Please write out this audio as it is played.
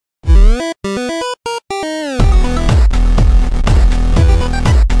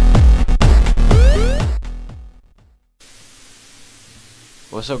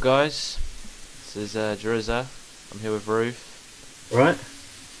What's up, guys? This is DRZA. I'm here with Roof. Right?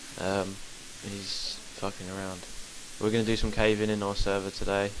 He's fucking around. We're gonna do some caving in our server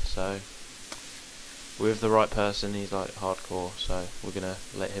today, so with the right person. He's like hardcore, so we're gonna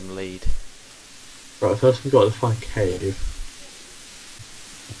let him lead. Right, first we've got to find a cave.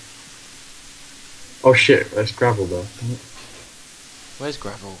 Oh shit, there's gravel there. Where's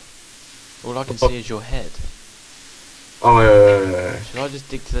gravel? All I can see is your head. Oh, wait. Should I just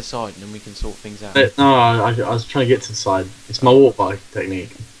dig to the side and then we can sort things out? No, I was trying to get to the side. It's my walk bike technique.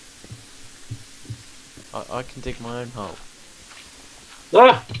 I can dig my own hole.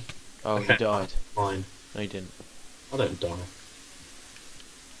 Ah! Oh, Okay. you died. Fine. No, you didn't. I don't die.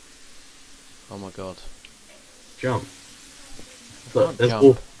 Oh my god. Jump. I Look, can't there's jump.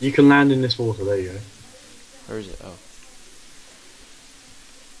 water. You can land in this water, there you go. Where is it? Oh.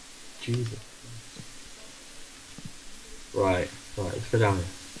 Jesus. Right, let's go down here.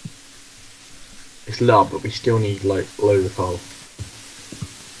 It's lit up, but we still need like loads of coal.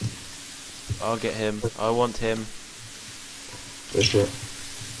 I'll get him. I want him. Go for it.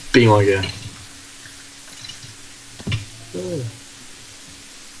 Be my guest.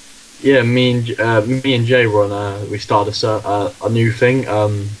 Yeah, me and Jay were on. We started a new thing.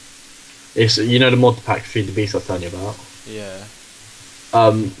 It's the mod pack Feed the Beast I was telling you about. Yeah.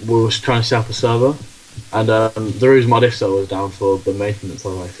 We were trying to set up a server, and the reason why this server was down for the maintenance,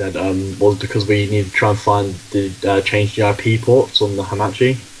 as I said, was because we needed to try and find the change the IP ports on the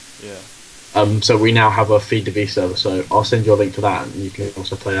Hamachi. Yeah. So we now have a Feed the Beast server. So I'll send you a link to that, and you can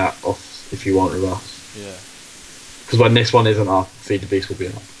also play that off if you want with us. Yeah. Because when this one isn't up, Feed the Beast will be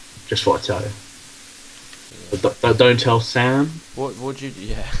up. Just what I tell you. Yeah. But don't tell Sam. What'd you do?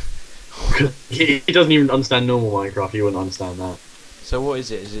 Yeah. He doesn't even understand normal Minecraft. He wouldn't understand that. So what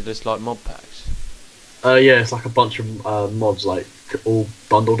is it? Is it just like mod packs? Yeah, it's like a bunch of mods, like all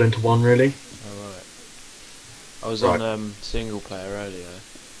bundled into one, really. Oh right. I was Right. on single player earlier.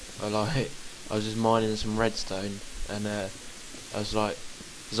 I was just mining some redstone, and I was like,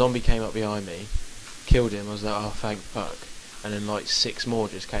 zombie came up behind me, killed him. I was like, oh thank fuck. And then like 6 more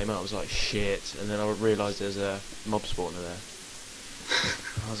just came out. I was like, shit. And then I realised there's a mob spawner there.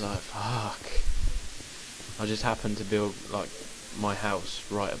 I was like, fuck. I just happened to build like my house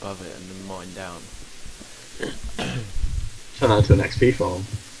right above it and then mine down. Turn that into an XP farm.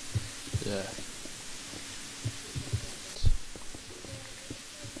 Yeah.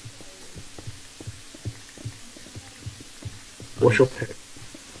 What's your pick?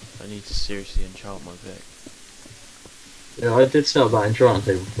 I need to seriously enchant my pick. Yeah, I did set up that enchantment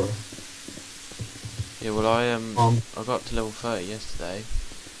table for. Yeah, well I got up to level 30 yesterday.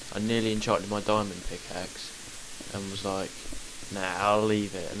 I nearly enchanted my diamond pickaxe and was like, nah, I'll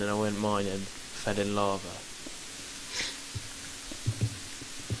leave it. And then I went mining, fell in lava.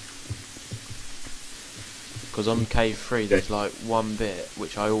 Because on cave 3 there's like one bit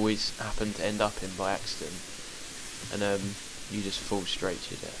which I always happen to end up in by accident, and you just fall straight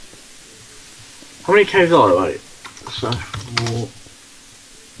to your death. How many caves are there? Like,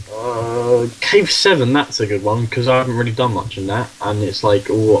 cave 7. That's a good one because I haven't really done much in that, and it's like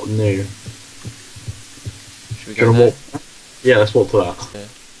all new. Should we Do you go wanna there? walk? Yeah, let's walk to that.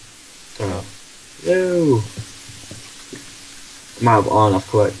 Yeah. Alright. Yo. Amount of iron I've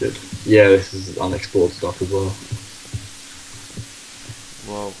collected. Yeah, this is unexplored stuff as well.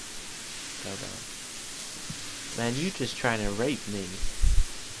 Whoa. Go down. Man, you just trying to rape me.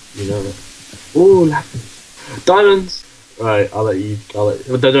 You know it. Ooh, lapis. Diamonds! Right, I'll let you.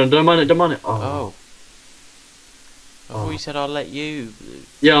 Don't mind it, don't mind it. Oh. I thought Oh. you said I'll let you.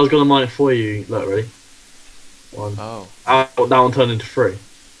 Yeah, I was gonna mine it for you. Look, ready? One. Oh. That one turned into 3.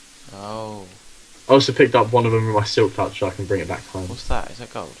 Oh. I also picked up one of them with my silk touch so I can bring it back home. What's that? Is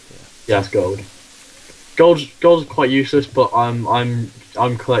that gold? Yeah. Yeah, it's gold. Gold's quite useless, but I'm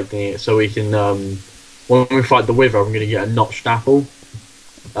collecting it so we can when we fight the Wither, I'm gonna get a notched apple,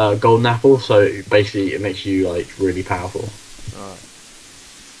 golden apple. So basically, it makes you like really powerful. Alright.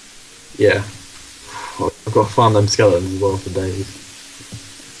 Yeah, I've got to farm them skeletons as well for days.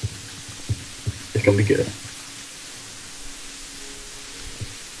 It's gonna be good.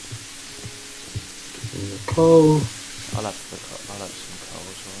 Coal. I'll have some coal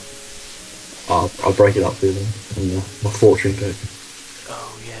as well. I'll break it up for them and my fortune pick.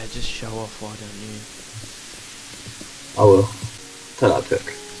 Oh yeah, just show off, why don't you? I will. Take that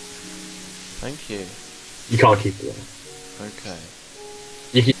pick. Thank you. You can't keep it though. Okay.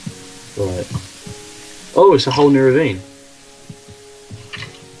 You can. Right. Oh, it's a whole new ravine.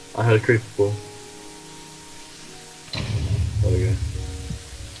 I heard a creeper fall. There we go.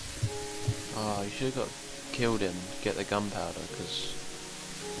 Oh, you should have got killed him to get the gunpowder, because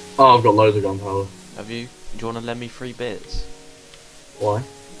Oh, I've got loads of gunpowder. Have you? Do you want to lend me 3 bits? Why?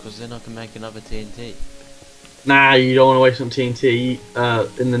 Because then I can make another TNT. Nah, you don't want to waste on TNT.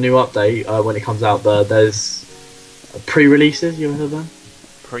 In the new update, when it comes out, there's pre-releases. You ever heard of them?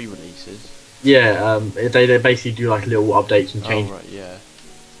 Pre-releases? Yeah, they basically do like little updates and change Oh right, yeah.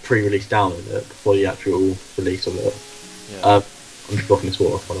 pre-release download it before the actual release of it. Yeah. I'm just blocking this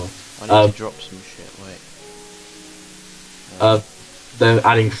water, by the way. I need to drop some shit. Wait. They're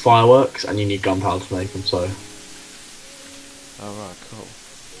adding fireworks, and you need gunpowder to make them. So Oh right, cool.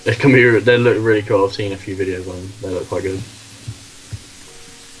 they look really cool. I've seen a few videos on them. They look quite good.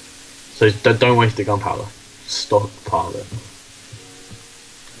 So don't waste the gunpowder. Stockpile it.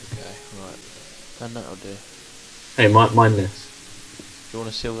 Okay, right. Then that'll do. Hey, mind this. Do you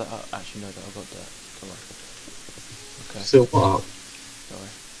want to seal that up? Actually, no, that I got that. Come on. Okay. Seal what up? Sorry.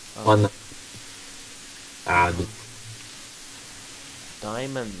 Mind that. Ah,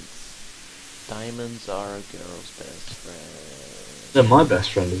 Diamonds. Diamonds are a girl's best friend. they're my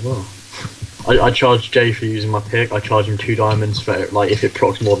best friend as well. I charge Jay for using my pick. I charge him 2 diamonds for like if it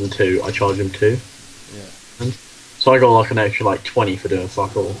procs more than 2, I charge him 2. Yeah. So I got like an extra like 20 for doing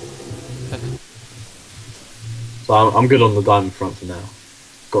fuck all. So I'm good on the diamond front for now.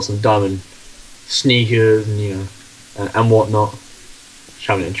 Got some diamond sneakers and and whatnot. Just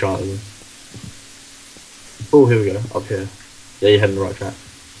haven't enchanted them. Oh, here we go. Up here. Yeah, you're heading the right track.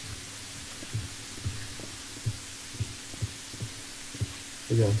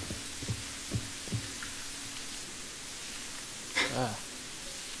 Here we go. Ah.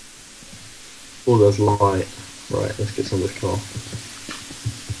 Oh, there's light. Right, let's get some of this car.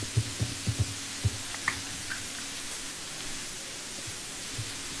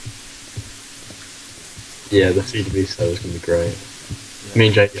 Yeah, the CDB server is gonna be great. Yeah. Me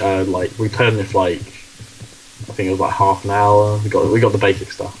and Jake, like we played it for like I think it was like half an hour. We got the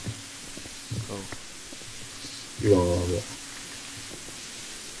basic stuff. Cool. You're gonna love it.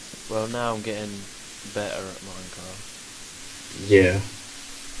 Well, now I'm getting better at Minecraft. Yeah.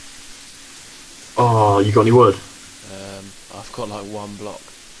 Oh, you got any wood? I've got like 1 block.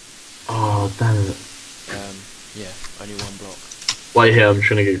 Oh, damn it. Yeah, only 1 block. Wait here, I'm just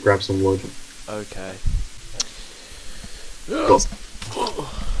gonna grab some wood. Okay. Got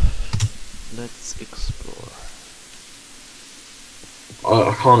Let's explore.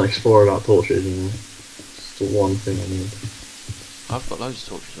 I can't explore without torches anymore. It's the one thing I need. I've got loads of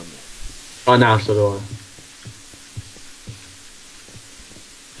torches on me. Oh, now so do I.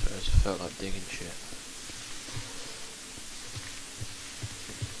 So I just felt like digging shit.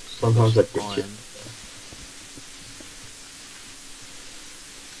 Sometimes I get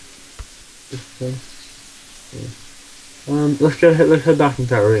Iron. let's head back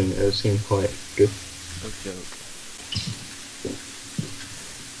into that room. It seems quite good. Okay.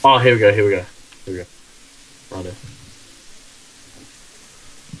 Oh, here we go. Right there.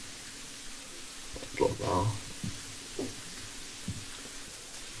 Drop that off.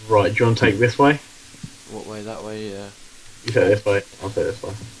 Right, do you want to take this way? What way? That way? Yeah. You take this way, I'll take this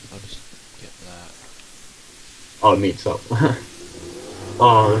way. I'll just get that. Oh, it meets up.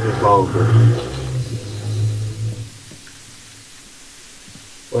 Oh, this is horrible.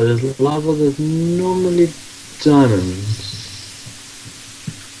 Where there's lava, there's normally diamonds.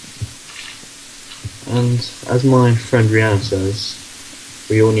 And as my friend Rihanna says,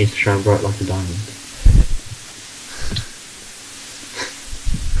 we all need to shine bright like a diamond.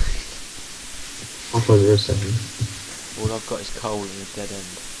 I suppose there is something. All I've got is coal and a dead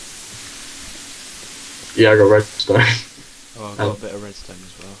end. Yeah, I got redstone. Oh, I've got a bit of redstone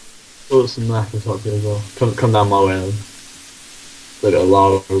as well. Oh, some knackers up here as well. Come down my way. A bit of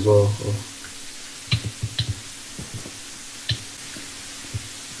lava as well.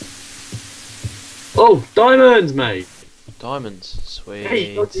 Oh, diamonds, mate! Diamonds, sweet.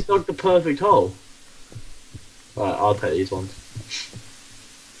 Hey, you dug the perfect hole. Right, I'll take these ones.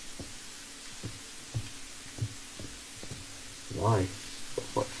 Nice. Got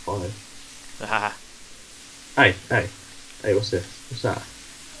like 5. Haha. Hey, what's this? What's that?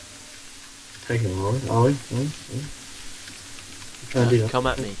 Taking them, are we? Trying to do that. Come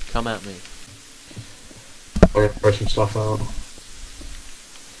at me. Come at me. I'm gonna throw some stuff out.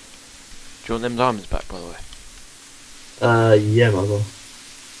 Do you want them diamonds back, by the way? Yeah, might as well.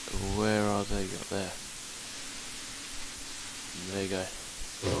 Where are they? Up there. There you go.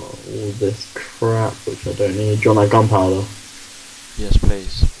 Oh, all this crap which I don't need. Do you want that gunpowder? Yes,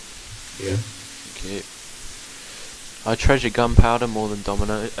 please. Yeah. Thank you. I treasure gunpowder more than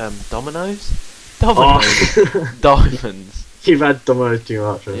dominoes? Dominoes? Diamonds. You've had dominoes too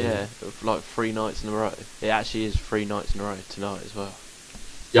much, haven't you? Yeah, like 3 nights in a row. It actually is 3 nights in a row tonight as well.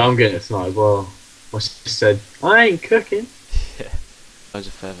 Yeah, I'm getting it tonight as well. My sister said, I ain't cooking. Yeah. Loads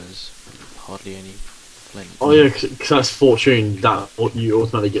of feathers, hardly any flint. Oh yeah, because that's fortune that you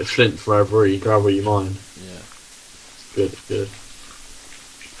automatically get flint for every gravel you mine. Yeah. Good, good.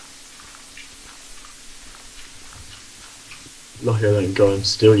 Lucky I don't go and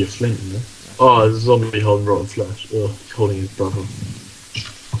steal your flint in there. Oh, there's a zombie holding rotten flesh. Ugh, he's holding his brother.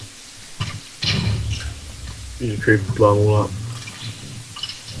 You just creep blow them all up.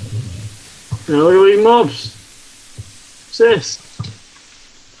 You know, look at all these mobs! Sis!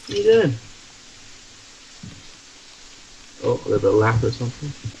 What are you doing? Oh, a little bit of lap or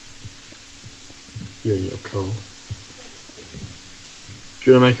something. You and your coal. Do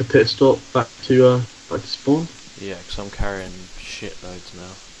you want to make a pit stop back to spawn? Yeah, because I'm carrying shitloads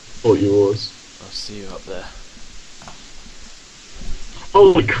now. Thought you was. I'll see you up there.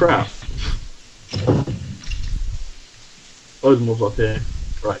 Holy crap! Loads of mobs up here.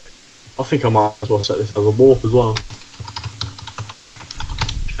 Right. I think I might as well set this as a warp as well.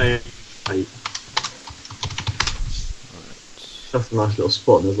 Okay. Right. That's a nice little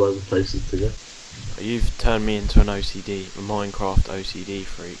spot and there's loads of places to go. You've turned me into an OCD, a Minecraft OCD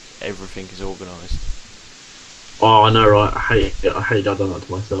freak. Everything is organised. Oh, I know, right? I hate it. I hate I've done that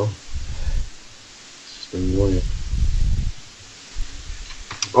to myself. It's just annoying.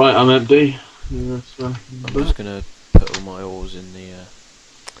 Right, I'm empty. I'm just gonna put all my ores in the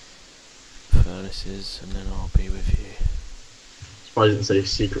furnaces and then I'll be with you. Surprised you didn't say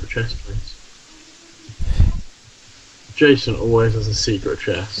secret chest, please. Jason always has a secret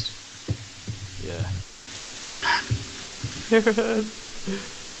chest. Yeah.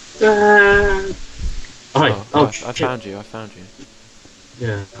 I found you, I found you.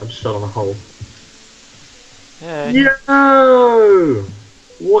 Yeah, I just fell on a hole. Hey. Yo!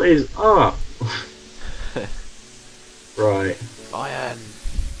 What is up? Right. Iron.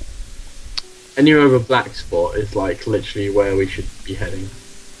 Any over black spot is like literally where we should be heading.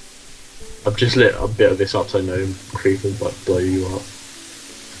 I've just lit a bit of this up so no creepers like blow you up.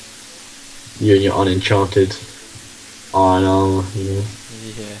 You and your unenchanted iron armor, you know.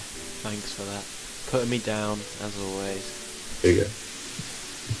 Yeah, thanks for that. Putting me down, as always. There you go.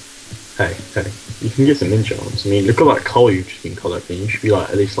 Hey, you can get some enchants. I mean, look at that coal you've just been collecting. You should be like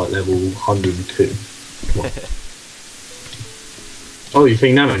at least like level 102. Come on. Oh, you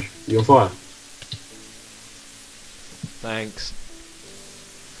think damage? You on fire? Thanks.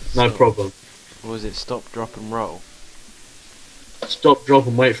 No Stop. problem. What was it? Stop, drop and roll? Stop, drop,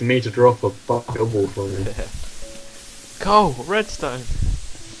 and wait for me to drop a bucket of water on you. Coal! Redstone!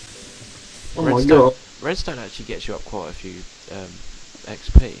 Oh my god. Redstone actually gets you up quite a few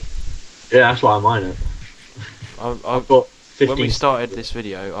XP. Yeah, that's why I mine it. I've got 15. When we started this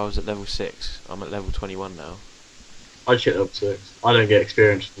video, I was at level 6. I'm at level 21 now. I just hit level 6. I don't get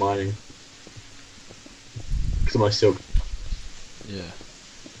experience mining. Because of my silk. Yeah.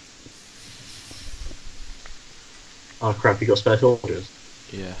 Oh crap, you got spare torches?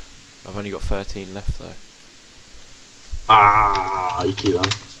 Yeah. I've only got 13 left though. Ah, you keep them.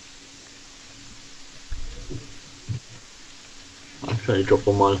 I can only drop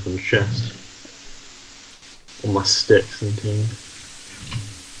one mine from the chest. All my sticks and things.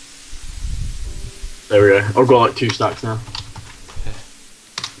 There we go. I've got like 2 stacks now.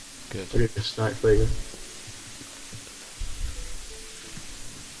 Good. I'll get a stack, there you go.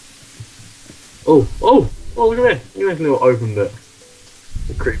 Oh, look at this. Look at this little open bit.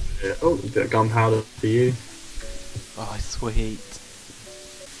 The creep here. Oh, a bit of gunpowder for you. Oh, sweet.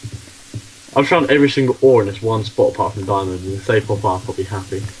 I've found every single ore in this one spot apart from diamonds, and if they pop up, I'll be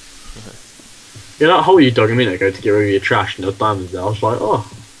happy. Yeah, that hole you dug a minute ago to get rid of your trash and those diamonds there, I was like,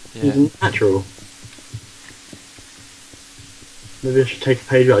 oh, Yeah. it's natural. Maybe I should take a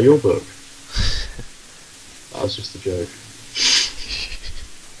page out of your book. That was just a joke.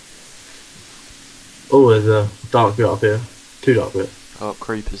 Oh, there's a dark bit up here. 2 dark bits. I got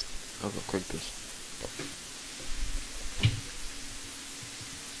creepers. I've got creepers.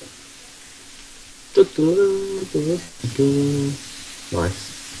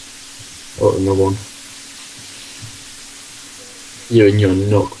 Nice. Oh, another one. You and your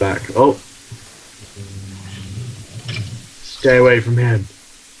knockback. Oh! Stay away from him.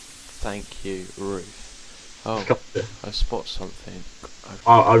 Thank you, Roof. Oh, I spot something.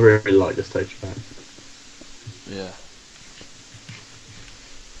 I really like this texture pack. Yeah.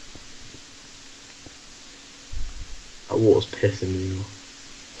 That water's pissing me off.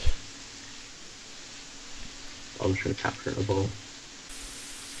 I'm just going to capture it in a bowl.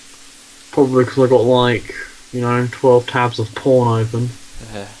 Probably because I got like, 12 tabs of porn open.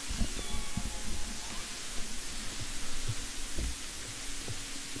 Yeah.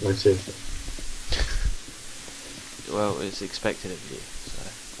 No, seriously. Well, it's expected of you. So.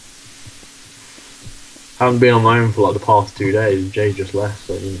 I haven't been on my own for like the past 2 days. Jay just left,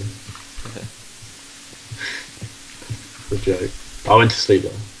 so you know. It's a joke. I went to sleep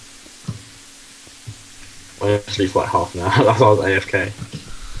though. I went to sleep for like half an hour. That's why I was AFK.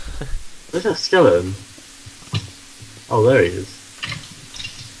 Where's that skeleton? Oh, there he is.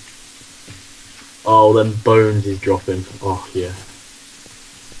 Oh, them bones he's dropping. Oh, yeah.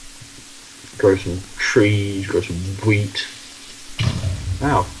 Grow some trees, grow some wheat.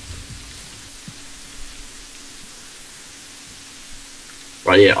 Ow.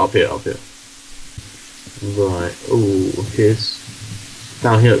 Right, yeah, up here, up here. Right, ooh, here's...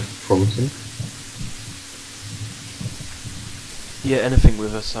 Down here looks promising. Yeah, anything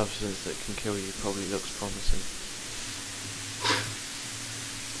with a substance that can kill you probably looks promising.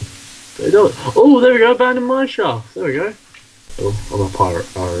 Oh, there we go, abandoned mine shaft. There we go. Oh, I'm a pirate.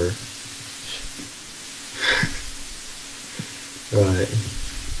 Arr. Right.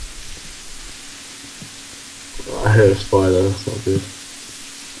 I heard a spider, that's not good.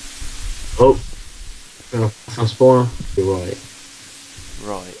 Oh! Found spawner. You're right.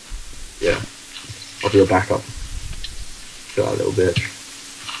 Right. Yeah. I'll be your backup. Got that little bitch.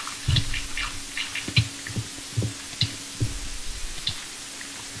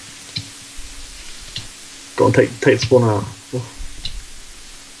 Go on, take the spawn out. Oh.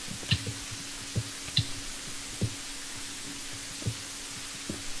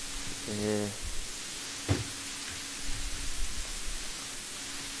 Yeah.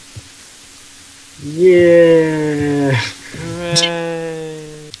 Yeah.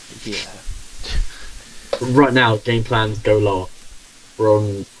 Hooray! Yeah. Right now, game plans go lower. We're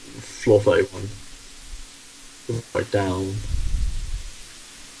on floor 31. Right down.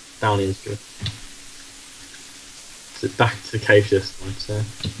 Down is good. So back to the cave system, I'd say.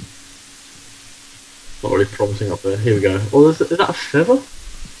 Not really promising up there. Here we go. Oh, is that a feather?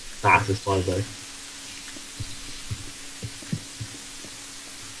 Nah, it's a spider.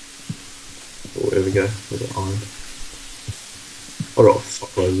 Oh, here we go. With the iron. I got a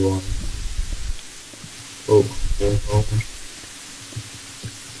fuckload of iron. Oh,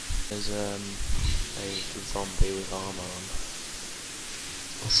 There's a zombie with armor on.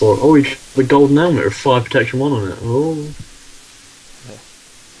 I saw it. Oh, he got the golden helmet with fire protection 1 on it. Oh.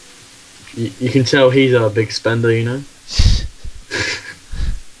 Yeah. You can tell he's a big spender, you know.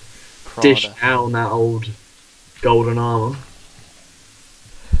 Dish out on that old golden armor.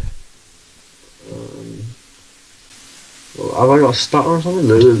 Well, have I got a stutter or something?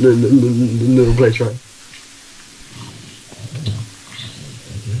 Little place, right?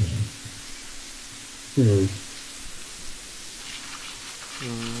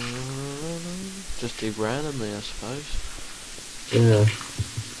 Just do randomly, I suppose. Yeah.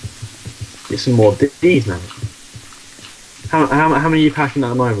 Get some more D's now. How many are you packing at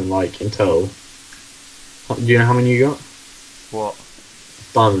the moment? Like in total? Do you know how many you got? What?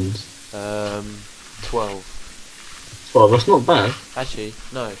 Diamonds. 12. 12. That's not bad. Actually,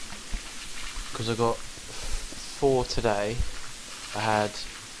 no. Because I got 4 today. I had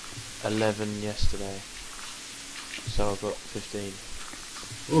 11 yesterday. So I've got 15.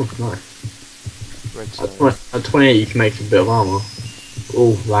 Oh, nice. Redstone. At 28 you can make a bit of armor.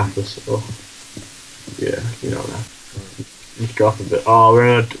 Oh, lapis. Oh. Yeah, you know that. Let's go up a bit. Oh,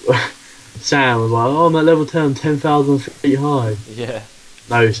 we're in a... Sam was like, oh, I'm at level 10, 10,000 feet high. Yeah.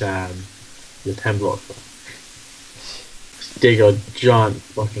 No, Sam. You're 10 blocks. Let's dig a giant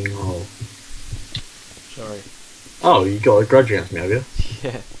fucking hole. Sorry. Oh, you got a grudge against me, have you?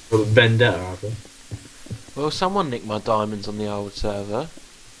 Yeah. Got a vendetta, have you? Well, someone nicked my diamonds on the old server.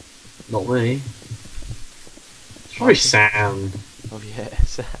 Not me. It's probably Sam. Oh yeah,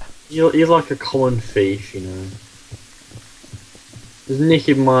 Sam. You're like a common thief, you know. Just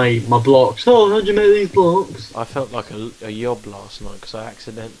nicking my blocks. Oh, how'd you make these blocks? I felt like a yob last night because I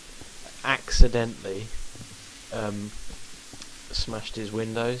accidentally smashed his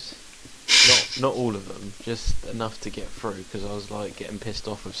windows. Not all of them, just enough to get through because I was like getting pissed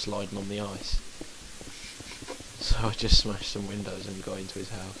off of sliding on the ice. So I just smashed some windows and got into his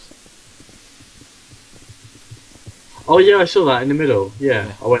house. Oh yeah, I saw that in the middle.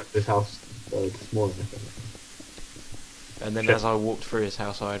 Yeah. I went to his house this morning. I think. And then as I walked through his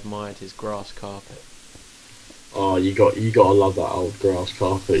house, I admired his grass carpet. Oh, you gotta love that old grass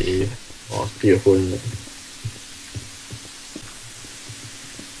carpet. You. Oh, it's beautiful, isn't it?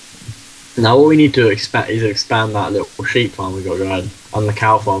 Now what we need to expand that little sheep farm we got going and the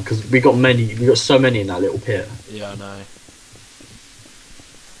cow farm because we got so many in that little pit. Yeah, I know.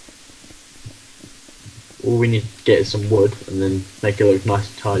 all we need to get is some wood and then make it look nice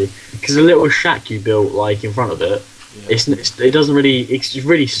and tidy. Because the little shack you built like in front of it, Yeah. it doesn't really. It's just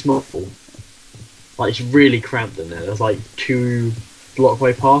really small. Like it's really cramped in there. There's like 2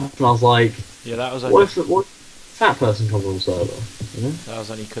 blockway paths, and I was like, Yeah, that was what only. if fat person comes on the server? You know? That was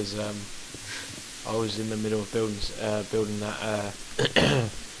only because I was in the middle of building that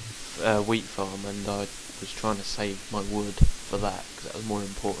wheat farm, and I was trying to save my wood for that because that was more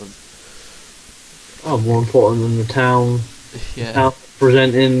important. Oh, more important than the town. Yeah. Town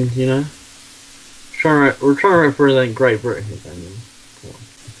presenting, you know. We're trying to represent Great Britain here, Daniel. Come on.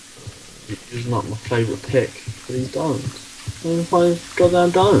 He's not my favourite pick, but he's don't. I'm find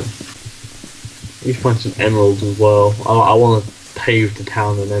goddamn don't. You find some emeralds as well. I want to pave the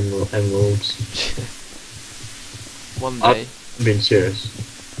town in emeralds. One day. I'm being serious.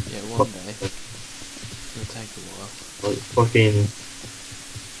 Yeah, one day. It'll take a while. Like fucking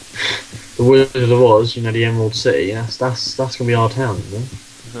the Wizard of Oz, you know, the Emerald City. That's gonna be our town, you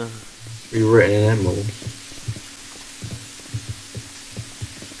know. Be written in emerald.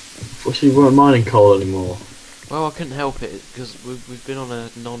 Wish we weren't mining coal anymore. Well, I couldn't help it because we've been on a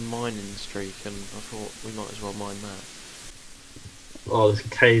non-mining streak, and I thought we might as well mine that. Oh, this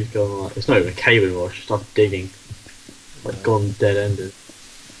cave's gone like, it's not even a cave anymore, it's just us digging. Like gone dead ended.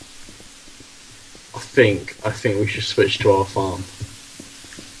 I think we should switch to our farm.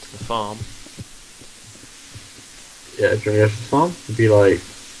 To the farm. Yeah, do you want to go to the farm? Be like,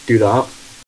 do that.